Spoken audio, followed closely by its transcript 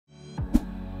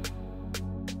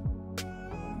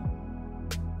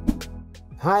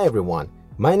Hi everyone,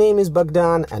 my name is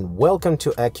Bogdan and welcome to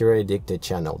Acura Addicted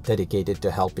channel dedicated to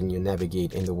helping you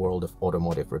navigate in the world of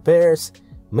automotive repairs,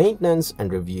 maintenance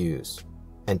and reviews.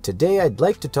 And today I'd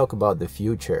like to talk about the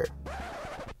future.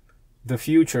 The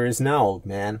future is now, old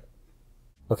man.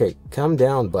 Okay, calm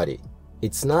down buddy.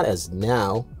 It's not as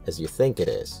now as you think it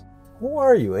is. Who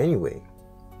are you anyway?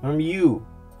 I'm you,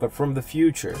 but from the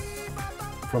future.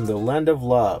 From the land of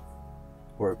love,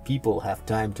 where people have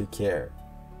time to care.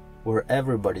 Where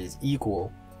everybody is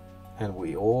equal and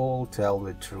we all tell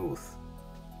the truth.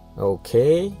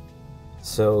 Okay,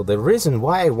 so the reason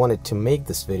why I wanted to make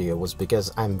this video was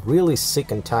because I'm really sick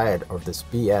and tired of this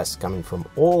BS coming from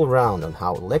all around on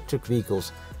how electric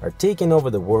vehicles are taking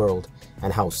over the world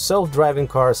and how self-driving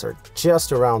cars are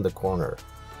just around the corner.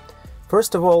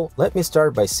 First of all, let me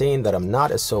start by saying that I'm not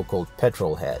a so-called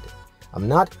petrol head. I'm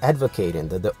not advocating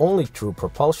that the only true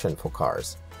propulsion for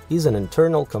cars is an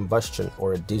internal combustion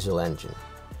or a diesel engine.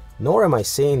 Nor am I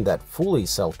saying that fully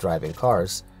self-driving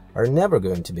cars are never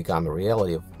going to become a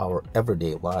reality of our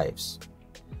everyday lives.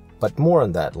 But more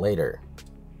on that later.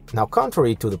 Now,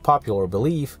 contrary to the popular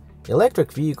belief,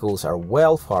 electric vehicles are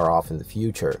well far off in the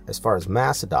future as far as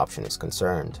mass adoption is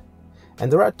concerned.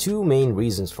 And there are two main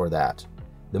reasons for that.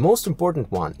 The most important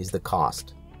one is the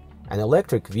cost. An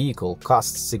electric vehicle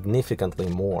costs significantly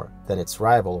more than its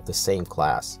rival of the same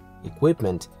class,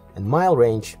 equipment, and mile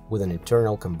range with an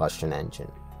internal combustion engine.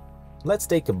 Let's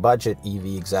take a budget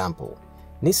EV example,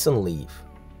 Nissan Leaf.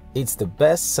 It's the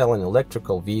best-selling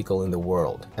electrical vehicle in the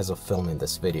world as of filming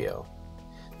this video.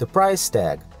 The price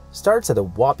tag starts at a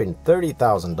whopping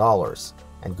 $30,000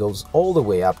 and goes all the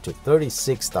way up to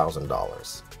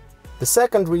 $36,000. The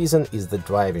second reason is the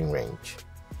driving range.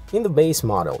 In the base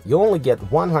model, you only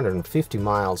get 150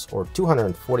 miles or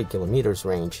 240 kilometers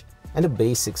range and a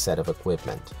basic set of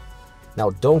equipment.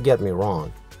 Now don't get me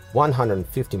wrong,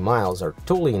 150 miles are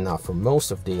totally enough for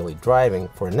most of daily driving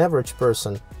for an average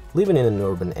person living in an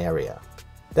urban area.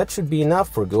 That should be enough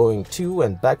for going to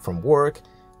and back from work,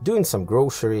 doing some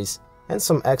groceries, and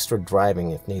some extra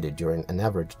driving if needed during an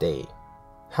average day.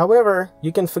 However,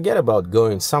 you can forget about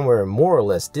going somewhere more or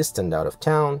less distant out of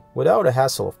town without a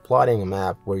hassle of plotting a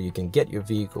map where you can get your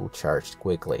vehicle charged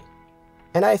quickly.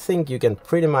 And I think you can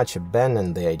pretty much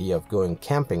abandon the idea of going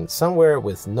camping somewhere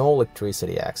with no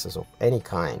electricity access of any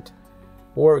kind,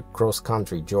 or a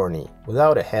cross-country journey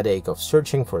without a headache of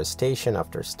searching for a station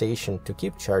after station to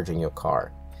keep charging your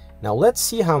car. Now let's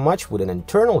see how much would an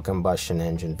internal combustion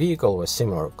engine vehicle of a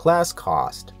similar class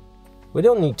cost. We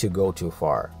don't need to go too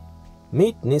far.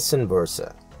 Meet Nissan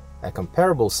Versa, a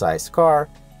comparable sized car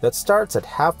that starts at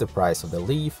half the price of the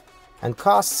Leaf and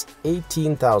costs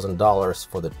 $18,000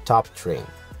 for the top trim.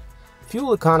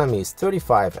 Fuel economy is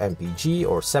 35 mpg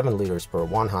or 7 liters per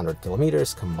 100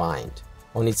 kilometers combined.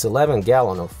 On its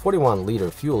 11-gallon or 41-liter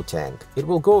fuel tank, it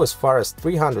will go as far as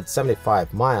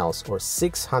 375 miles or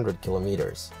 600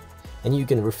 kilometers, and you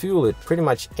can refuel it pretty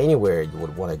much anywhere you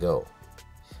would want to go.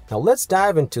 Now let's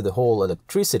dive into the whole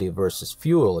electricity versus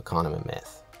fuel economy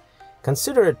myth.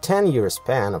 Consider a 10-year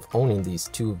span of owning these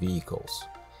two vehicles.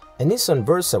 A Nissan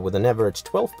Versa with an average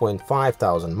 12.5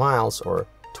 thousand miles or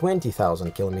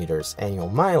 20,000 kilometers annual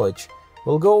mileage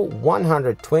will go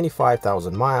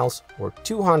 125,000 miles or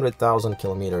 200,000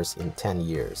 kilometers in 10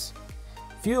 years.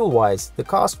 Fuel-wise, the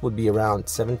cost would be around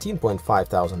 $17.5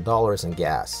 thousand in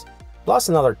gas, plus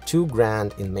another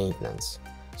 $2,000 in maintenance.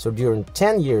 So during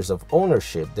 10 years of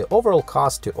ownership, the overall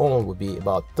cost to own would be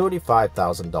about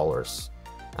 $35,000.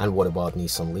 And what about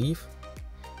Nissan Leaf?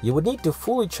 You would need to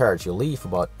fully charge your Leaf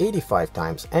about 85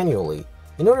 times annually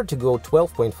in order to go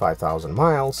 12.5 thousand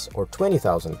miles or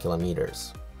 20,000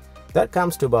 kilometers. That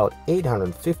comes to about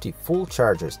 850 full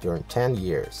charges during 10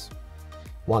 years.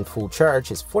 One full charge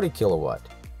is 40 kilowatt.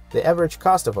 The average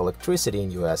cost of electricity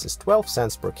in US is 12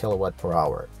 cents per kilowatt per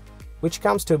hour, which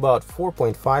comes to about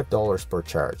 $4.5 per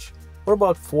charge, or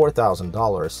about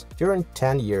 $4,000 during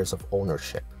 10 years of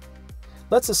ownership.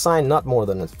 Let's assign not more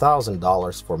than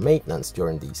 $1,000 for maintenance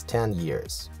during these 10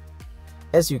 years.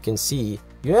 As you can see,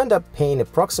 you end up paying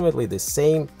approximately the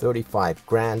same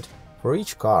 $35,000 for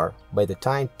each car by the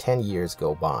time 10 years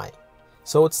go by.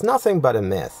 So it's nothing but a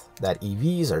myth that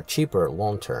EVs are cheaper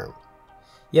long-term.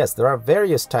 Yes, there are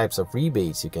various types of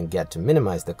rebates you can get to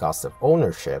minimize the cost of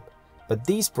ownership, but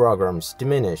these programs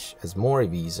diminish as more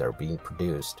EVs are being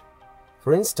produced.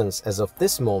 For instance, as of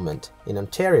this moment, in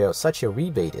Ontario such a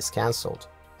rebate is cancelled,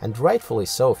 and rightfully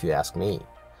so if you ask me,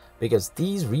 because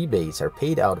these rebates are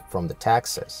paid out from the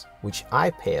taxes, which I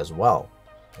pay as well.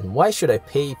 And why should I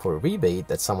pay for a rebate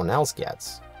that someone else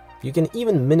gets? You can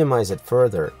even minimize it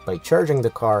further by charging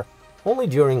the car only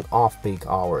during off-peak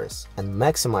hours and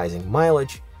maximizing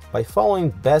mileage by following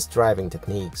best driving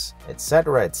techniques,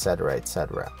 etc., etc.,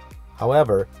 etc.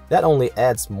 However, that only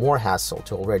adds more hassle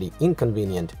to already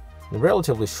inconvenient and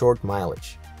relatively short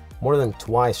mileage, more than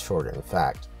twice shorter in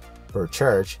fact, per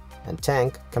charge and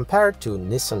tank compared to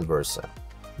Nissan Versa.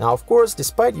 Now of course,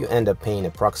 despite you end up paying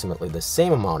approximately the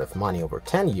same amount of money over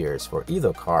 10 years for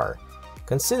either car,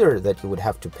 consider that you would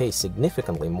have to pay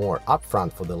significantly more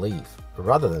upfront for the Leaf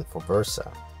rather than for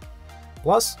Versa.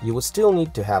 Plus, you would still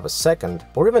need to have a second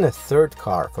or even a third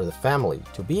car for the family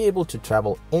to be able to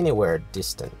travel anywhere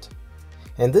distant.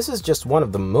 And this is just one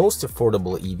of the most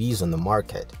affordable EVs on the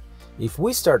market. If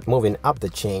we start moving up the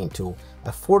chain to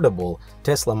affordable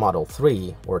Tesla Model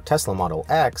 3 or Tesla Model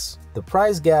X, the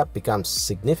price gap becomes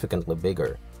significantly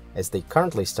bigger, as they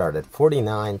currently start at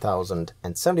 $49,000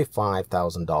 and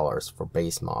 $75,000 for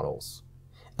base models.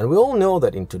 And we all know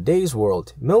that in today's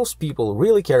world, most people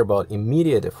really care about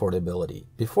immediate affordability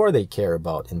before they care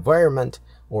about environment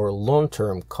or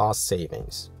long-term cost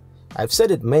savings. I've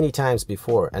said it many times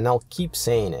before and I'll keep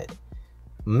saying it.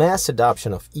 Mass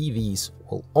adoption of EVs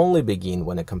will only begin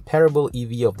when a comparable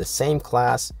EV of the same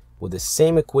class, with the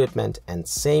same equipment and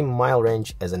same mile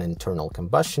range as an internal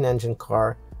combustion engine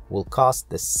car, will cost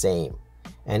the same,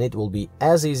 and it will be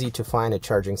as easy to find a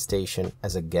charging station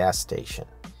as a gas station.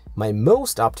 My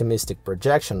most optimistic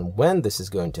projection when this is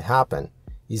going to happen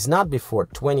is not before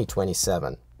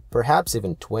 2027, perhaps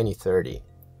even 2030.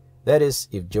 That is,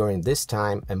 if during this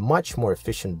time a much more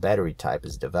efficient battery type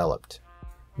is developed.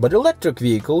 But electric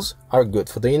vehicles are good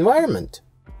for the environment.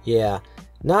 Yeah,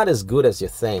 not as good as you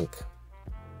think.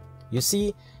 You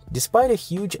see, despite a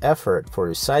huge effort for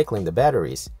recycling the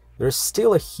batteries, there's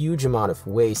still a huge amount of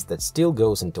waste that still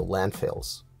goes into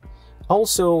landfills.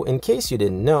 Also, in case you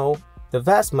didn't know, the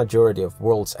vast majority of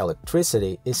world's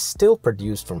electricity is still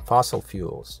produced from fossil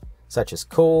fuels, such as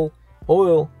coal,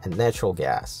 oil, and natural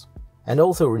gas. And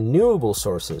although renewable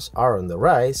sources are on the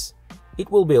rise,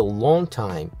 it will be a long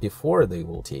time before they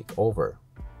will take over.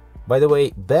 By the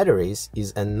way, batteries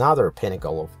is another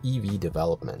pinnacle of EV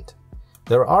development.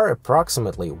 There are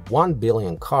approximately 1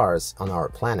 billion cars on our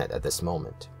planet at this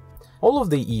moment. All of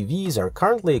the EVs are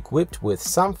currently equipped with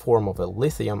some form of a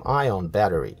lithium-ion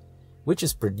battery, which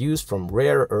is produced from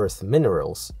rare earth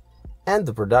minerals, and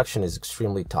the production is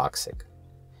extremely toxic.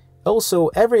 Also,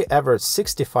 every average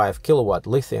 65 kilowatt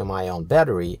lithium-ion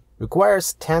battery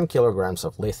requires 10 kilograms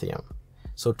of lithium.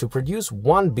 So to produce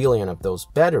 1 billion of those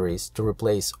batteries to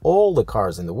replace all the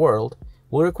cars in the world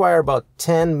will require about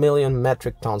 10 million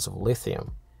metric tons of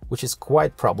lithium, which is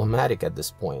quite problematic at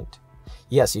this point.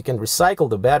 Yes, you can recycle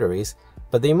the batteries,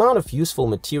 but the amount of useful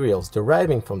materials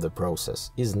deriving from the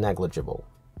process is negligible.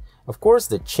 Of course,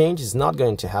 the change is not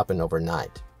going to happen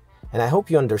overnight, and I hope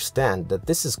you understand that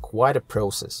this is quite a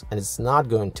process and it's not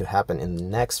going to happen in the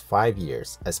next 5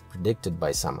 years as predicted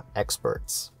by some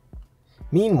experts.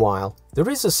 Meanwhile, there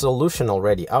is a solution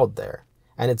already out there,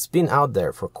 and it's been out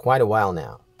there for quite a while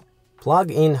now.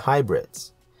 Plug-in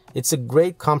hybrids. It's a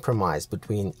great compromise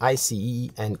between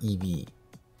ICE and EV.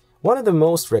 One of the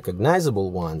most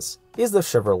recognizable ones is the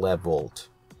Chevrolet Volt.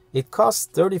 It costs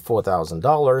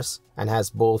 $34,000 and has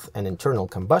both an internal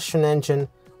combustion engine,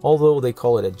 although they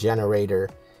call it a generator,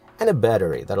 and a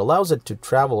battery that allows it to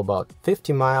travel about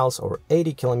 50 miles or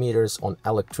 80 kilometers on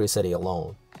electricity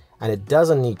alone. And it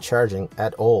doesn't need charging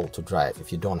at all to drive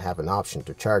if you don't have an option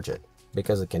to charge it,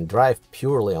 because it can drive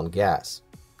purely on gas.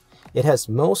 It has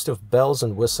most of bells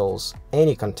and whistles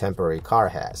any contemporary car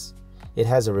has. It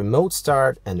has a remote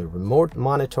start and a remote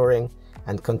monitoring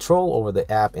and control over the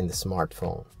app in the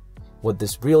smartphone. What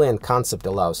this brilliant concept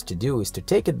allows to do is to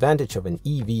take advantage of an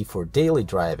EV for daily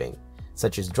driving,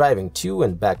 such as driving to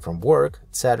and back from work,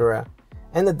 etc.,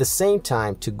 and at the same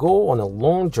time to go on a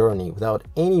long journey without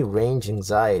any range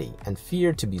anxiety and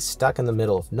fear to be stuck in the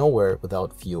middle of nowhere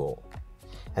without fuel.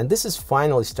 And this is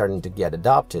finally starting to get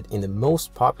adopted in the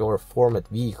most popular format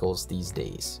vehicles these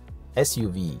days,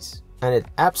 SUVs, and it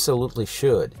absolutely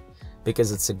should,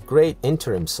 because it's a great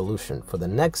interim solution for the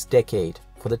next decade,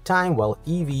 for the time while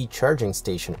EV charging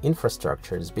station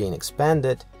infrastructure is being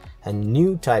expanded and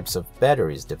new types of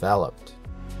batteries developed.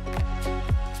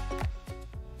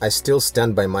 I still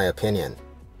stand by my opinion.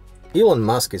 Elon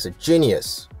Musk is a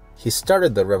genius. He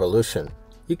started the revolution.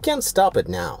 You can't stop it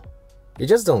now. You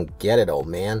just don't get it, old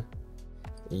man.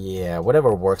 Yeah,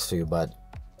 whatever works for you, bud.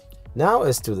 Now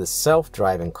as to the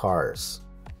self-driving cars.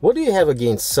 What do you have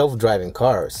against self-driving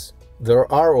cars?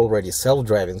 There are already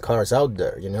self-driving cars out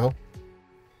there, you know?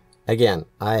 Again,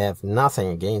 I have nothing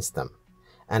against them.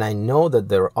 And I know that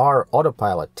there are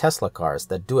autopilot Tesla cars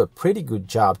that do a pretty good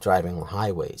job driving on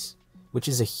highways, which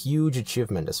is a huge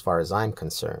achievement as far as I'm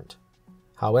concerned.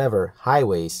 However,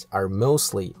 highways are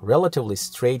mostly relatively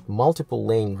straight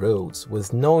multiple-lane roads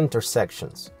with no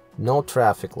intersections, no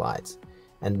traffic lights,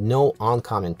 and no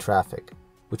oncoming traffic,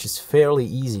 which is fairly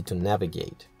easy to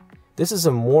navigate. This is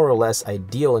a more or less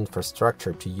ideal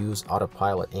infrastructure to use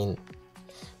autopilot in.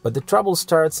 But the trouble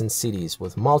starts in cities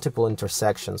with multiple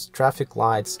intersections, traffic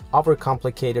lights,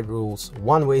 overcomplicated rules,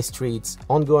 one-way streets,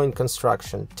 ongoing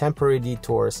construction, temporary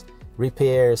detours,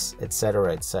 repairs,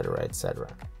 etc., etc., etc.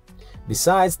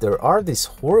 Besides, there are these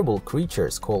horrible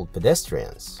creatures called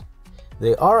pedestrians.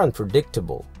 They are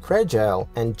unpredictable, fragile,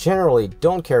 and generally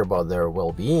don't care about their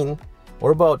well-being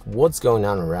or about what's going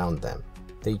on around them.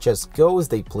 They just go as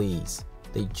they please.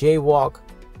 They jaywalk,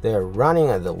 they are running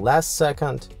at the last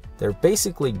second, they're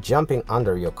basically jumping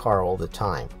under your car all the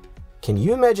time. Can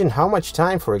you imagine how much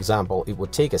time, for example, it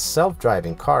would take a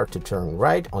self-driving car to turn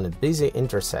right on a busy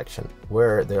intersection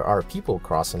where there are people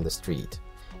crossing the street?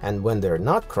 And when they're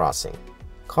not crossing,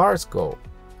 cars go.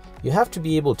 You have to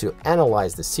be able to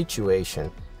analyze the situation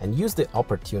and use the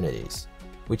opportunities,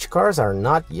 which cars are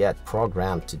not yet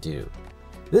programmed to do.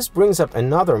 This brings up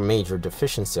another major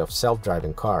deficiency of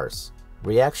self-driving cars: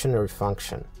 reactionary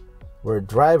function, where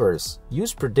drivers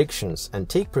use predictions and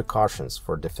take precautions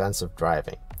for defensive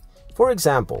driving. For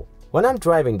example, when I'm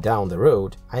driving down the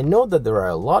road, I know that there are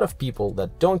a lot of people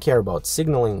that don't care about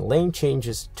signaling lane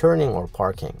changes, turning, or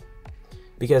parking.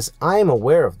 Because I am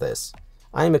aware of this,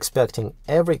 I am expecting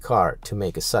every car to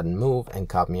make a sudden move and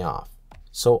cut me off.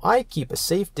 So I keep a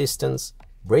safe distance,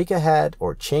 brake ahead,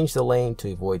 or change the lane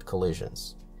to avoid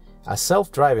collisions. A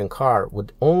self-driving car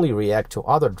would only react to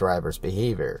other drivers'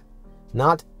 behavior,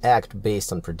 not act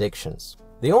based on predictions.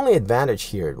 The only advantage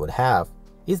here it would have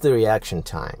is the reaction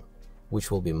time,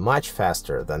 which will be much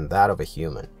faster than that of a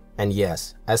human. And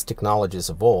yes, as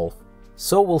technologies evolve,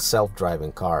 so will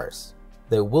self-driving cars.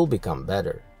 They will become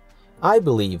better. I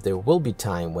believe there will be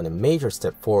time when a major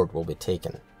step forward will be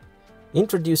taken,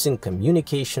 introducing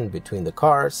communication between the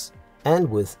cars and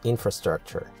with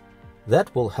infrastructure.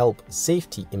 That will help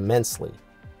safety immensely,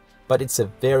 but it's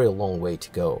a very long way to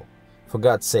go. For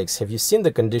God's sakes, have you seen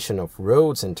the condition of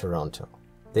roads in Toronto?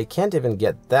 They can't even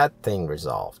get that thing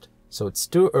resolved, so it's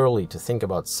too early to think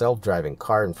about self-driving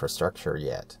car infrastructure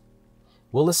yet.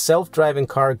 Will a self-driving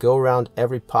car go around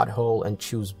every pothole and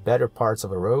choose better parts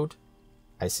of a road?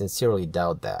 I sincerely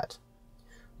doubt that.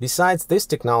 Besides, this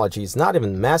technology is not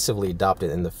even massively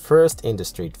adopted in the first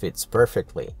industry it fits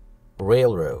perfectly: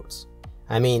 railroads.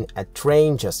 I mean, a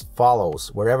train just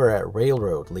follows wherever a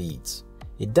railroad leads.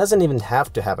 It doesn't even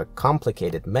have to have a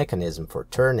complicated mechanism for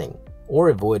turning or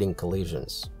avoiding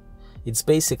collisions. It's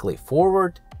basically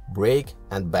forward, brake,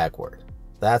 and backward.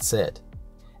 That's it.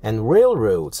 And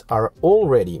railroads are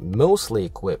already mostly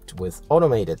equipped with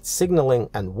automated signaling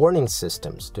and warning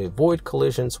systems to avoid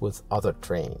collisions with other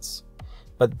trains.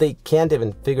 But they can't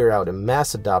even figure out a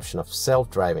mass adoption of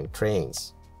self-driving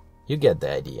trains. You get the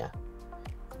idea.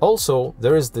 Also,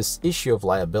 there is this issue of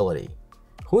liability.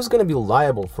 Who's going to be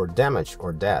liable for damage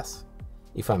or death?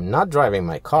 If I'm not driving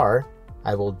my car,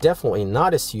 I will definitely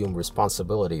not assume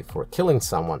responsibility for killing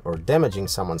someone or damaging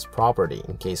someone's property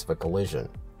in case of a collision.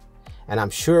 And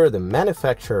I'm sure the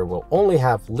manufacturer will only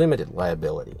have limited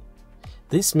liability.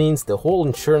 This means the whole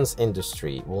insurance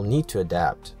industry will need to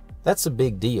adapt. That's a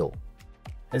big deal.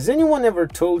 Has anyone ever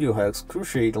told you how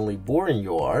excruciatingly boring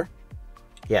you are?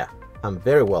 Yeah, I'm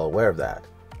very well aware of that.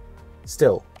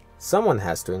 Still, someone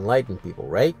has to enlighten people,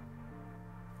 right?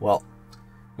 Well,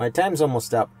 my time's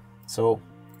almost up, so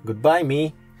goodbye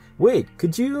me. Wait,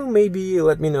 could you maybe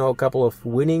let me know a couple of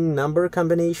winning number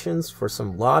combinations for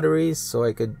some lotteries so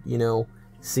I could,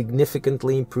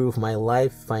 significantly improve my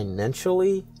life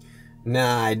financially?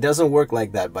 Nah, it doesn't work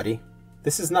like that, buddy.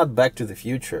 This is not Back to the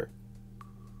Future.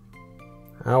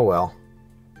 Oh well.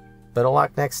 Better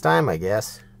luck next time, I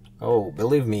guess. Oh,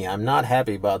 believe me, I'm not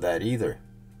happy about that either.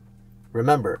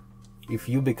 Remember, if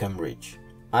you become rich,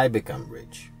 I become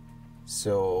rich.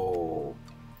 So,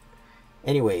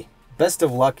 anyway, best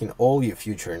of luck in all your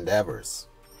future endeavors.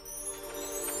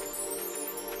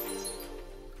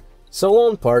 So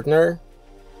long, partner.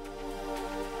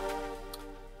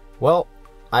 Well,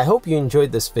 I hope you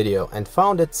enjoyed this video and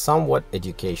found it somewhat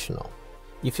educational.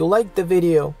 If you liked the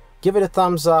video, give it a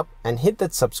thumbs up and hit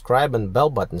that subscribe and bell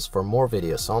buttons for more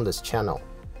videos on this channel.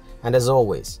 And as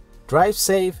always, drive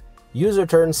safe, use your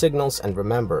turn signals, and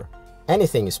remember,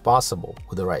 anything is possible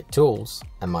with the right tools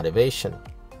and motivation.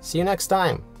 See you next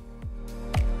time.